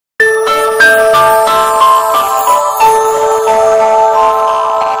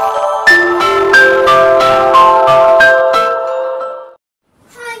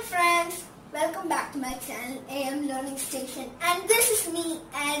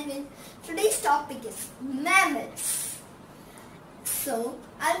Today's topic is mammals. So,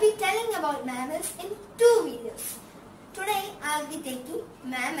 I'll be telling about mammals in 2 videos. Today, I'll be taking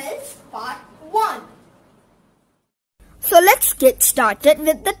mammals part 1. So, let's get started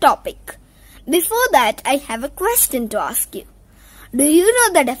with the topic. Before that, I have a question to ask you. Do you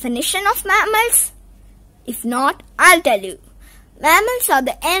know the definition of mammals? If not, I'll tell you. Mammals are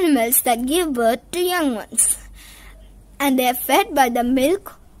the animals that give birth to young ones, and they are fed by the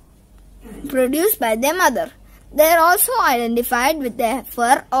milk produced by their mother. They are also identified with their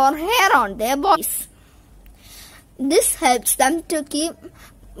fur or hair on their bodies. This helps them to keep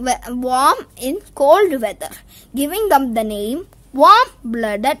warm in cold weather, giving them the name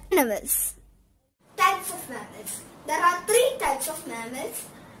warm-blooded animals. Types of mammals. There are 3 types of mammals.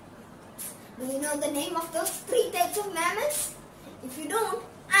 Do you know the name of those 3 types of mammals? If you don't,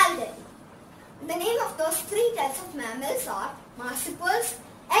 I'll tell you. The name of those 3 types of mammals are marsupials,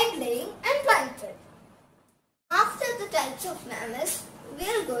 egg-laying and plankton. After the types of mammals,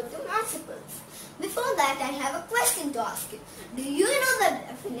 we'll go to marsupials. Before that, I have a question to ask you. Do you know the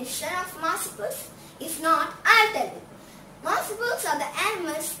definition of marsupials? If not, I'll tell you. Marsupials are the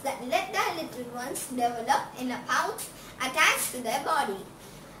animals that let their little ones develop in a pouch attached to their body.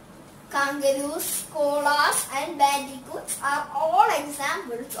 Kangaroos, koalas and bandicoots are all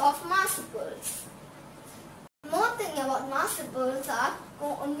examples of marsupials. More thing about marsupials are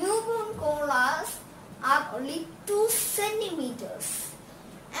newborn koalas are only 2 centimeters,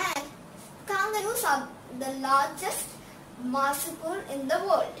 and kangaroos are the largest marsupial in the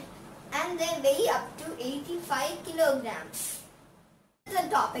world, and they weigh up to 85 kilograms. The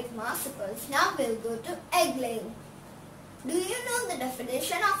topic marsupials. Now we'll go to egg laying. Do you know the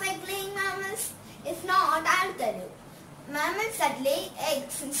definition of egg-laying mammals? If not, I'll tell you. Mammals that lay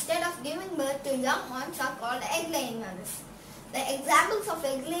eggs instead of giving birth to young ones are called egg-laying mammals. The examples of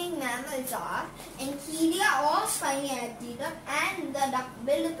egg-laying mammals are Enchelia or spiny anteater and the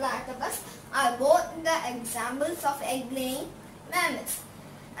duck-billed platypus are both the examples of egg-laying mammals.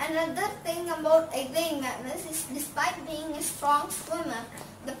 Another thing about egg-laying mammals is despite being a strong swimmer,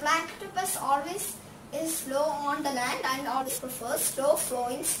 the platypus always is slow on the land and always prefers slow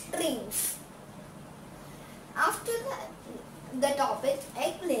flowing streams. After the topic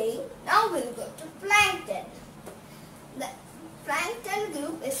egg laying, now we'll go to plankton. The plankton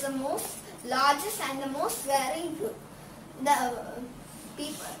group is the most largest and the most varied group. The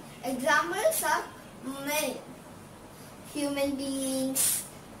examples are many. Human beings,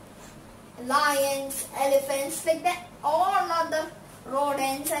 lions, elephants, like that, all other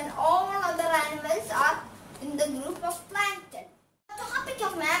rodents and all other animals are in the group of plankton. The topic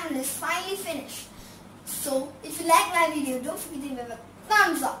of mammal is finally finished. So, if you like my video, don't forget to give it a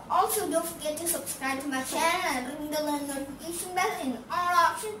thumbs up. Also, don't forget to subscribe to my channel and ring the notification bell in all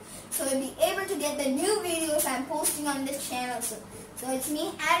options so you'll be able to get the new videos I'm posting on this channel soon. So, it's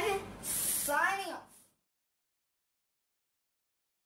me, Adrian, signing off.